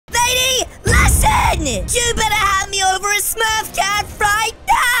again! You better hand me over a Smurf cat right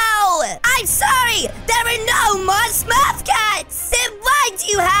now! I'm sorry, there are no more Smurf cats! Then why do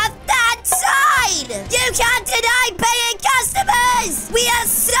you have that sign? You can't deny paying customers! We are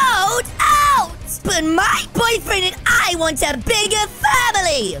sold out! But my boyfriend and I want a bigger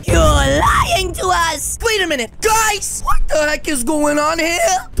family! You're lying to us! Wait a minute, guys! What the heck is going on here?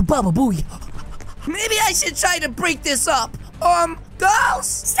 The Baba Booey. Maybe I should try to break this up. Girls?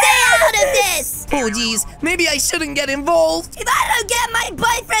 Stay out of this! Oh, geez. Maybe I shouldn't get involved. If I don't get my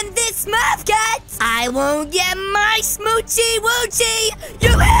boyfriend this Smurf cat, I won't get my smoochy woochie! You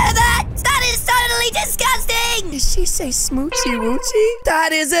hear that? That is totally disgusting! Did she say smoochy woochie?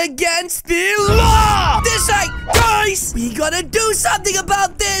 That is against the law! This right, guys! We gotta do something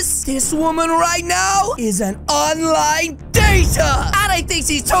about this! This woman right now is an online dater! And I think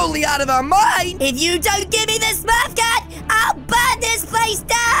she's totally out of her mind! If you don't give me this Smurf cat, I'll burn this place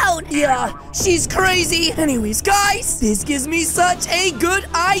down! Yeah, she's crazy. Anyways, guys, this gives me such a good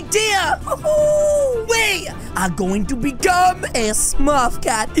idea. We are going to become a Smurf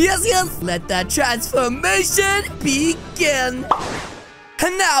cat. Yes, yes. Let that transformation begin.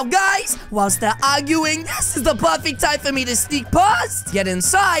 And now, guys, whilst they're arguing, this is the perfect time for me to sneak past, get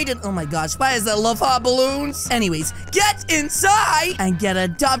inside, and oh my gosh, why is there love heart balloons? Anyways, get inside and get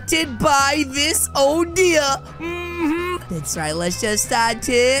adopted by this oh dear. That's right, let's just start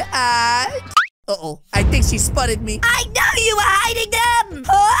here and... Uh-oh, I think she spotted me. I know you were hiding them!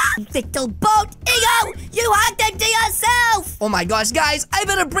 Huh? Little boat ego! You hide them to yourself! Oh my gosh, guys, I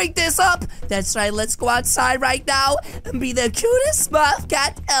better break this up. That's right, let's go outside right now and be the cutest Smurf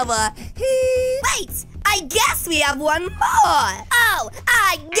cat ever. Wait! I guess we have one more! Oh,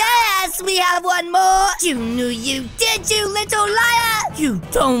 I guess we have one more! You knew you did, you little liar! You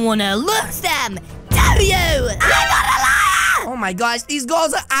don't want to lose them, do you? I'm not a liar! Oh my gosh, these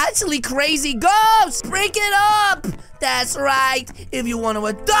girls are actually crazy. Girls, break it up! That's right. If you want to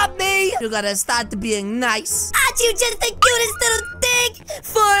adopt me, you gotta start to being nice. Aren't you just the cutest little thing?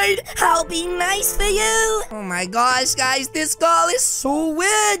 Fine, I'll be nice for you. Oh my gosh, guys, this girl is so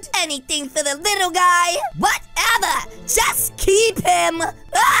weird. Anything for the little guy. Whatever. Just keep him.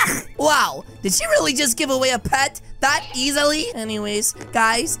 Ugh. Wow, did she really just give away a pet that easily? Anyways,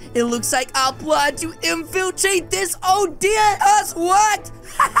 guys, it looks like our plan to infiltrate this oh dear has worked.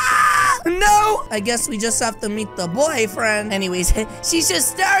 No, I guess we just have to meet the boyfriend. Anyways, she's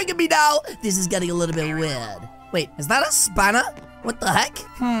just staring at me now. This is getting a little bit weird. Wait, is that a spanner? What the heck?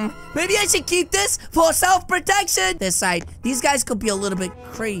 Maybe I should keep this for self-protection. This side, these guys could be a little bit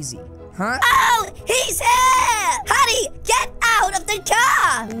crazy. Huh? Oh, he's here! Honey, get out of the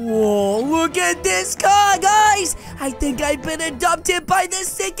car! Whoa, look at this car, guys! I think I've been adopted by the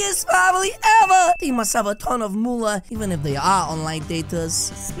sickest family ever! They must have a ton of moolah, even if they are online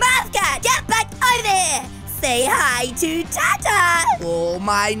daters. Smurf cat, get back over here! Say hi to Tata! Oh,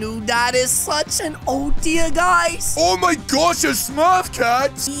 my new dad is such an oh dear, guys! Oh my gosh, a Smurf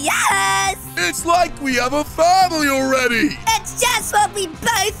cat! Yes! It's like we have a family already! It's just what we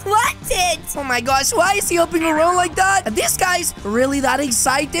both wanted! Oh my gosh, why is he hopping around like that? Are these guys really that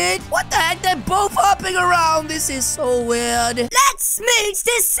excited? What the heck? They're both hopping around! This is so weird. Let's smooch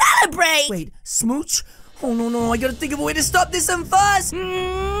to celebrate! Wait, smooch? Oh, no, I gotta think of a way to stop this and fast. Wait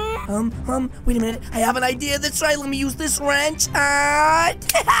a minute. I have an idea. That's right. Let me use this wrench. And,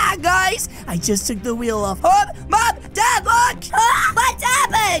 guys, I just took the wheel off. Mom, Dad, look! What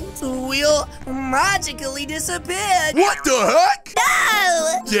happened? The wheel magically disappeared. What the heck?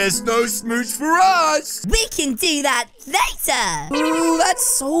 No! Yes, no smooch for us! We can do that later! Ooh, that's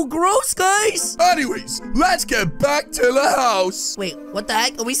so gross, guys. Anyways, let's get back to the house. Wait, what the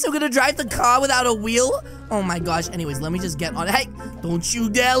heck? Are we still gonna drive the car without a wheel? Oh my gosh. Anyways, let me just get on it. Hey, don't you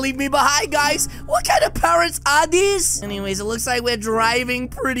dare leave me behind, guys. What kind of parents are these? Anyways, it looks like we're driving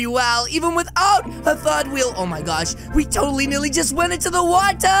pretty well, even without a third wheel. Oh my gosh. We totally nearly just went into the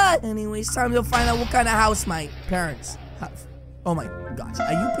water. Anyways, time to find out what kind of house my parents have. Oh my gosh,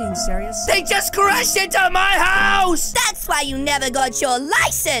 are you being serious? They just crashed into my house! That's why you never got your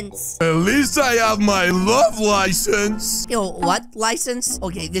license! At least I have my love license. Yo, what? License?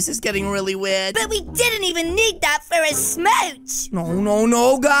 Okay, this is getting really weird. But we didn't even need that for a smooch!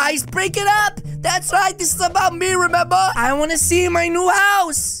 No, guys, break it up! That's right, this is about me, remember? I want to see my new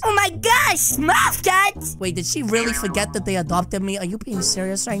house! Oh my gosh, Smurf cat! Wait, did she really forget that they adopted me? Are you being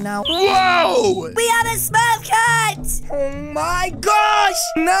serious right now? Whoa! We have a Smurf cat! Oh my gosh!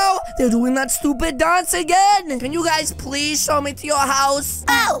 No, they're doing that stupid dance again! Can you guys please show me to your house?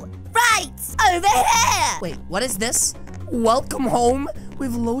 Oh, right! Over here! Wait, what is this? Welcome home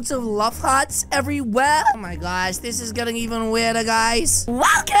with loads of love hearts everywhere. Oh my gosh, this is getting even weirder, guys.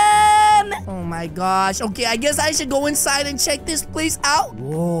 Welcome him! Oh my gosh. Okay, I guess I should go inside and check this place out.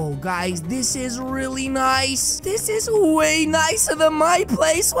 Whoa, guys, this is really nice. This is way nicer than my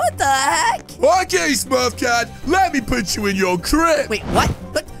place. What the heck? Okay, Smurf Cat, let me put you in your crib. Wait, what?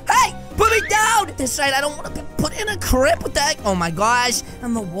 But hey, put me down! That's right, I don't want to be put in a crib. What the heck? Oh my gosh,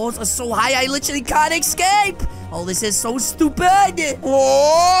 and the walls are so high, I literally can't escape. Oh, this is so stupid.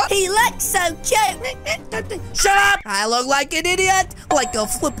 What? He looks so cute! Shut up! I look like an idiot, like a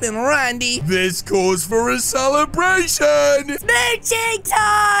flippin' Randy. This calls for a celebration. Smooching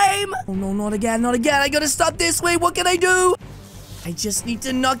time! Oh no, not again, not again. I gotta stop this. Wait, what can I do? I just need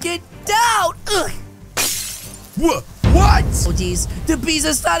to knock it down. Ugh. What? Oh jeez, the bees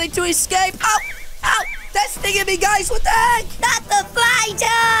are starting to escape. Ow! Ow! That's stinging me, guys. What the heck? Not the fighter!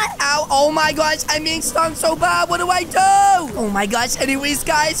 Ow! Oh my gosh, I'm being stung so bad. What do I do? Oh my gosh. Anyways,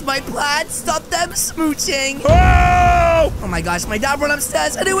 guys, my plan: stop them smooching. Oh! Oh my gosh, my dad went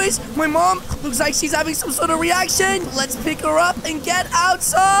upstairs. Anyways, my mom looks like she's having some sort of reaction. Let's pick her up and get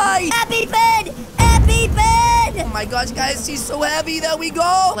outside. EpiPen! EpiPen! Oh my gosh, guys, she's so heavy. There we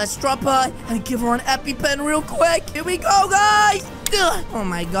go. Let's drop her and give her an EpiPen real quick. Here we go, guys. Ugh. Oh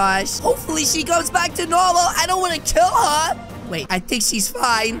my gosh. Hopefully she comes back to normal. I don't want to kill her. Wait, I think she's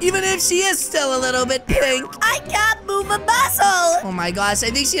fine. Even if she is still a little bit pink. I can't move a muscle! Oh my gosh, I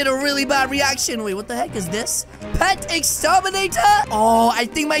think she had a really bad reaction. Wait, what the heck is this? Pet exterminator? Oh, I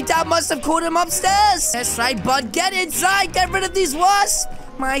think my dad must have caught him upstairs. That's right, bud. Get inside. Get rid of these wasps.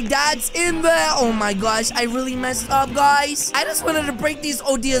 My dad's in there. Oh my gosh, I really messed up, guys. I just wanted to break these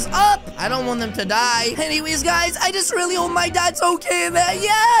oders up. I don't want them to die. Anyways, guys, I just really hope my dad's okay in there.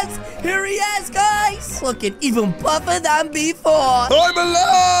 Yes, here he is, guys. Looking even buffer than before. I'm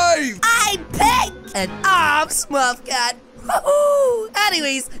alive! I'm pink! And I'm Smurf Cat.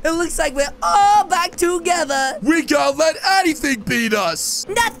 Anyways, it looks like we're all back together. We can't let anything beat us.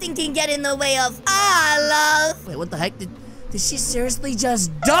 Nothing can get in the way of our love. Wait, what the heck? Did she seriously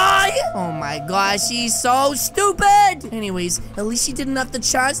just die? Oh my gosh, she's so stupid. Anyways, at least she didn't have the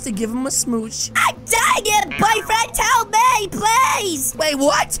chance to give him a smooch. I'm dying here, boyfriend. Help me, please. Wait,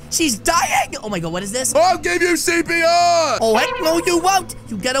 what? She's dying? Oh my god, what is this? I'll give you CPR. Oh, heck no, you won't.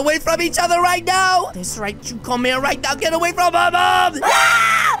 You get away from each other right now. That's right, you come here right now. Get away from her, mom.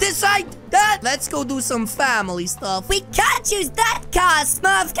 Ah! This side. That. Let's go do some family stuff. We can't use that car,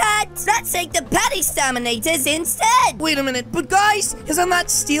 Smurf Cat. Let's take the pet exterminators instead. Wait a minute, but guys, isn't that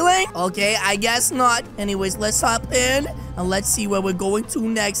stealing? Okay, I guess not. Anyways, let's hop in and let's see where we're going to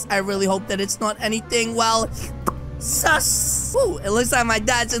next. I really hope that it's not anything, well, sus. Ooh, it looks like my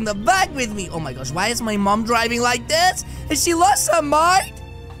dad's in the back with me. Oh my gosh, why is my mom driving like this? Has she lost her mind?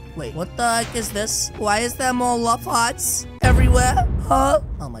 Wait, what the heck is this? Why is there more love hearts everywhere? Huh?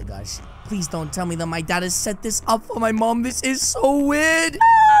 Oh my gosh. Please don't tell me that my dad has set this up for my mom. This is so weird.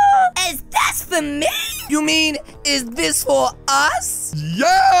 Is this for me? You mean, is this for us?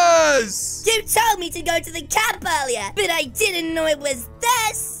 Yes! You told me to go to the camp earlier, but I didn't know it was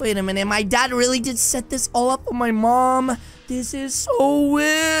this. Wait a minute, my dad really did set this all up for my mom. This is so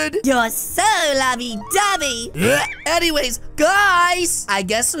weird. You're so lovey-dovey. Anyways, guys, I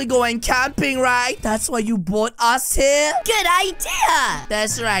guess we're going camping, right? That's why you brought us here? Good idea.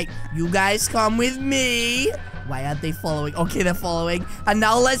 That's right. You guys come with me. Why aren't they following? Okay, they're following. And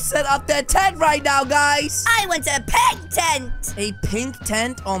now let's set up their tent right now, guys. I want a pink tent. A pink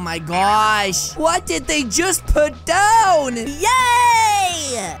tent? Oh my gosh. What did they just put down?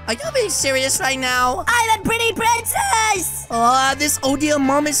 Yay! Are you being serious right now? I'm a pretty princess. Oh, this ODM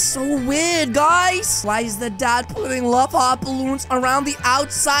mom is so weird, guys. Why is the dad putting love heart balloons around the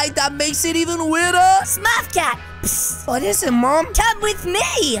outside? That makes it even weirder. Smurf Cat. Psst. What is it, Mom? Come with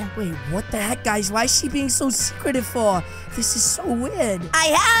me. Wait, what the heck, guys? Why is she being so secretive for? This is so weird. I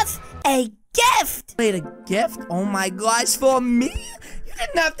have a gift. Wait, a gift? Oh my gosh, for me? You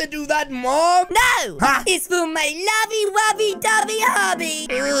didn't have to do that, Mom. No, Huh? it's for my lovey-wovey-dovey hubby.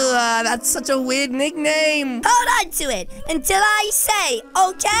 Ugh, that's such a weird nickname. Hold on to it until I say,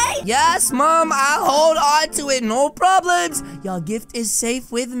 okay? Yes, Mom, I'll hold on to it. No problems. Your gift is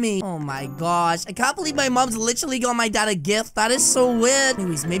safe with me. Oh my gosh. I can't believe my mom's literally got my dad a gift. That is so weird.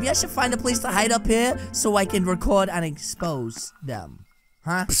 Anyways, maybe I should find a place to hide up here so I can record and expose them.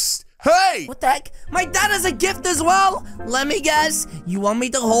 Huh? Psst. Hey! What the heck? My dad has a gift as well? Let me guess. You want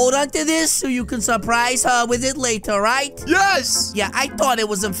me to hold on to this so you can surprise her with it later, right? Yes! Yeah, I thought it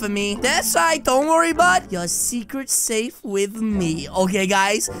wasn't for me. That's right. Don't worry, bud. Your secret's safe with me. Okay,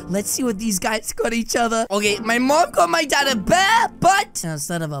 guys. Let's see what these guys got each other. Okay, my mom got my dad a bear, but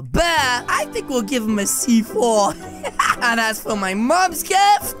instead of a bear, I think we'll give him a C4. And as for my mom's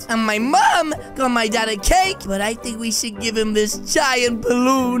gift, and my mom got my dad a cake, but I think we should give him this giant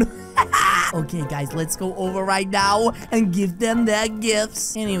balloon. Okay, guys, let's go over right now and give them their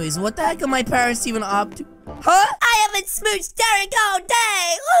gifts. Anyways, what the heck are my parents even up to? Huh? I haven't smooched Derek all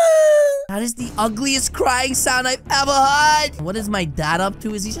day. Woo! That is the ugliest crying sound I've ever heard. What is my dad up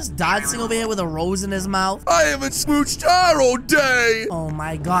to? Is he just dancing over here with a rose in his mouth? I haven't smooched her all day. Oh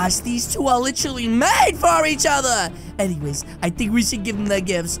my gosh, these two are literally made for each other. Anyways, I think we should give them their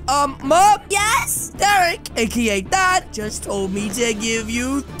gifts. Mom? Yes? Derek, aka Dad, just told me to give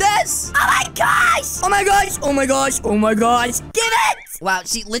you this. Oh my gosh! Oh my gosh, oh my gosh, oh my gosh. Give it! Wow,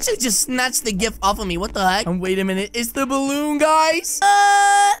 she literally just snatched the gift off of me. What the heck? And wait a minute, it's the balloon, guys.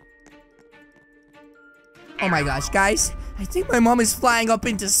 Oh my gosh, guys. I think my mom is flying up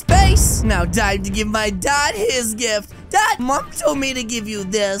into space. Now time to give my dad his gift. Dad, Mom told me to give you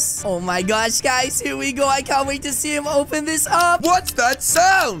this. Oh my gosh, guys, here we go. I can't wait to see him open this up. What's that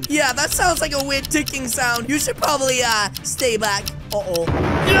sound? Yeah, that sounds like a weird ticking sound. You should probably, stay back. Uh-oh.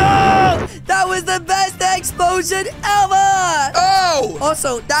 No! That was the best explosion ever! Oh!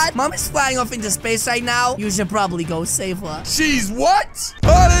 Also, Dad, Mom is flying off into space right now. You should probably go save her. She's what?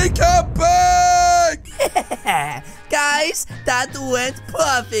 Honey, come back! Guys, that went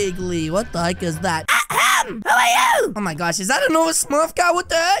perfectly. What the heck is that? Who are you? Oh my gosh, is that another Smurf guy? What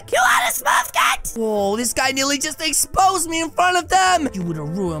the heck? You are a Smurf cat? Whoa, this guy nearly just exposed me in front of them. You would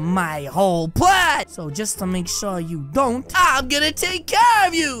have ruined my whole plan. So just to make sure you don't, I'm gonna take care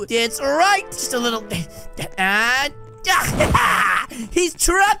of you. That's right. Just a little... And... He's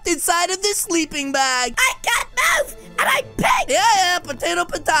trapped inside of this sleeping bag. I can't move, and I'm big. Yeah, potato,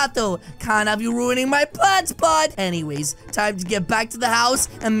 potato. Can't have you ruining my plans, bud. Anyways, time to get back to the house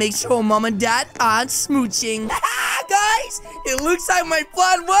and make sure Mom and Dad aren't smooching. Guys, it looks like my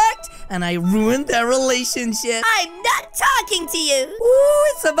plan worked, and I ruined their relationship. I'm not talking to you. Ooh,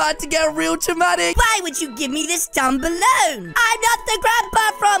 it's about to get real traumatic. Why would you give me this dumb balloon? I'm not the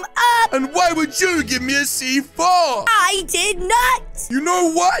grandpa from Up. And why would you give me a C4? I did not. You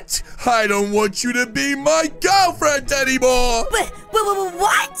know what? I don't want you to be my girlfriend anymore. What?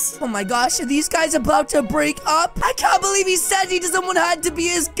 Oh my gosh, are these guys about to break up? I can't believe he said he doesn't want her to be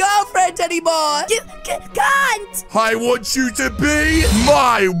his girlfriend anymore. You can't. I want you to be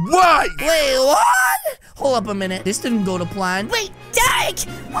my wife. Wait, what? Hold up a minute. This didn't go to plan. Wait, Derek!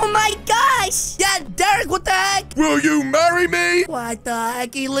 Oh my gosh! Yeah, Derek, what the heck? Will you marry me? What the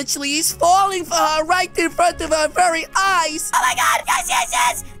heck? He literally is falling for her right in front of her very eyes. Oh my god,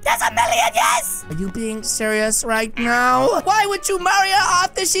 yes! There's a million yes! Are you being serious right now? Why would you marry her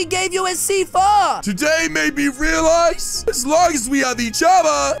after she gave you a C4? Today made me realize, as long as we have each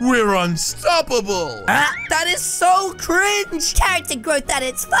other, we're unstoppable. That is so cringe. Character growth at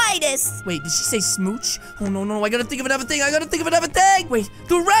its finest. Wait, did she say smooch? Oh, no, I gotta think of another thing. Wait,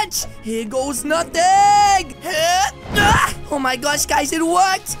 the wrench. Here goes nothing. Oh my gosh, guys, it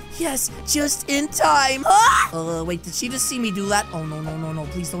worked. Yes, just in time. Wait, did she just see me do that? Oh, no.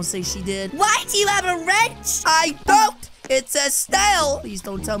 Please don't say she did. Why do you have a wrench? I don't. It's a style. Please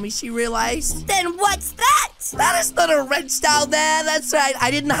don't tell me she realized. Then what's that? That is not a wrench down there. That's right.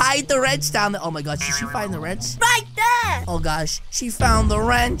 I didn't hide the wrench down there. Oh my gosh, did she find the wrench? Right there. Oh gosh, she found the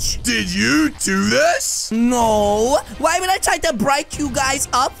wrench. Did you do this? No. Why would I try to break you guys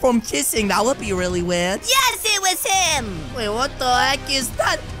up from kissing? That would be really weird. Yes, it was him. Wait, what the heck is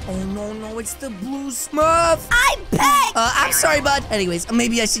that? Oh, no, it's the blue Smurf. I'm pink. I'm sorry, bud. Anyways,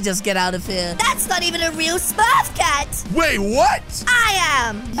 maybe I should just get out of here. That's not even a real Smurf cat. Wait, what? I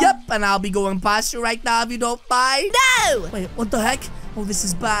am. Yep, and I'll be going past you right now if you don't mind. No. Wait, what the heck? Oh, this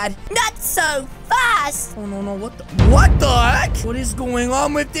is bad. Not so fast. Oh, no, what the heck? What is going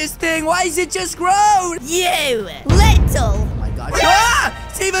on with this thing? Why is it just grown? You little. Oh my gosh.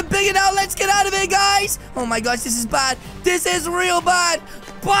 It's even bigger now. Let's get out of here, guys. Oh my gosh, this is bad. This is real bad.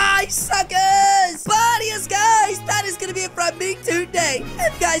 Bye, suckers! But yes, guys, that is gonna be it from me today.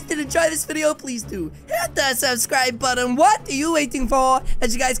 If you guys did enjoy this video, please do hit the subscribe button. What are you waiting for?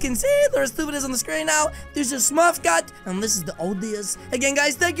 As you guys can see, there's 2 videos on the screen now. There's a Smurf cat, and this is the oders. Again,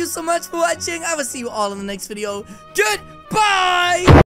 guys, thank you so much for watching. I will see you all in the next video. Goodbye!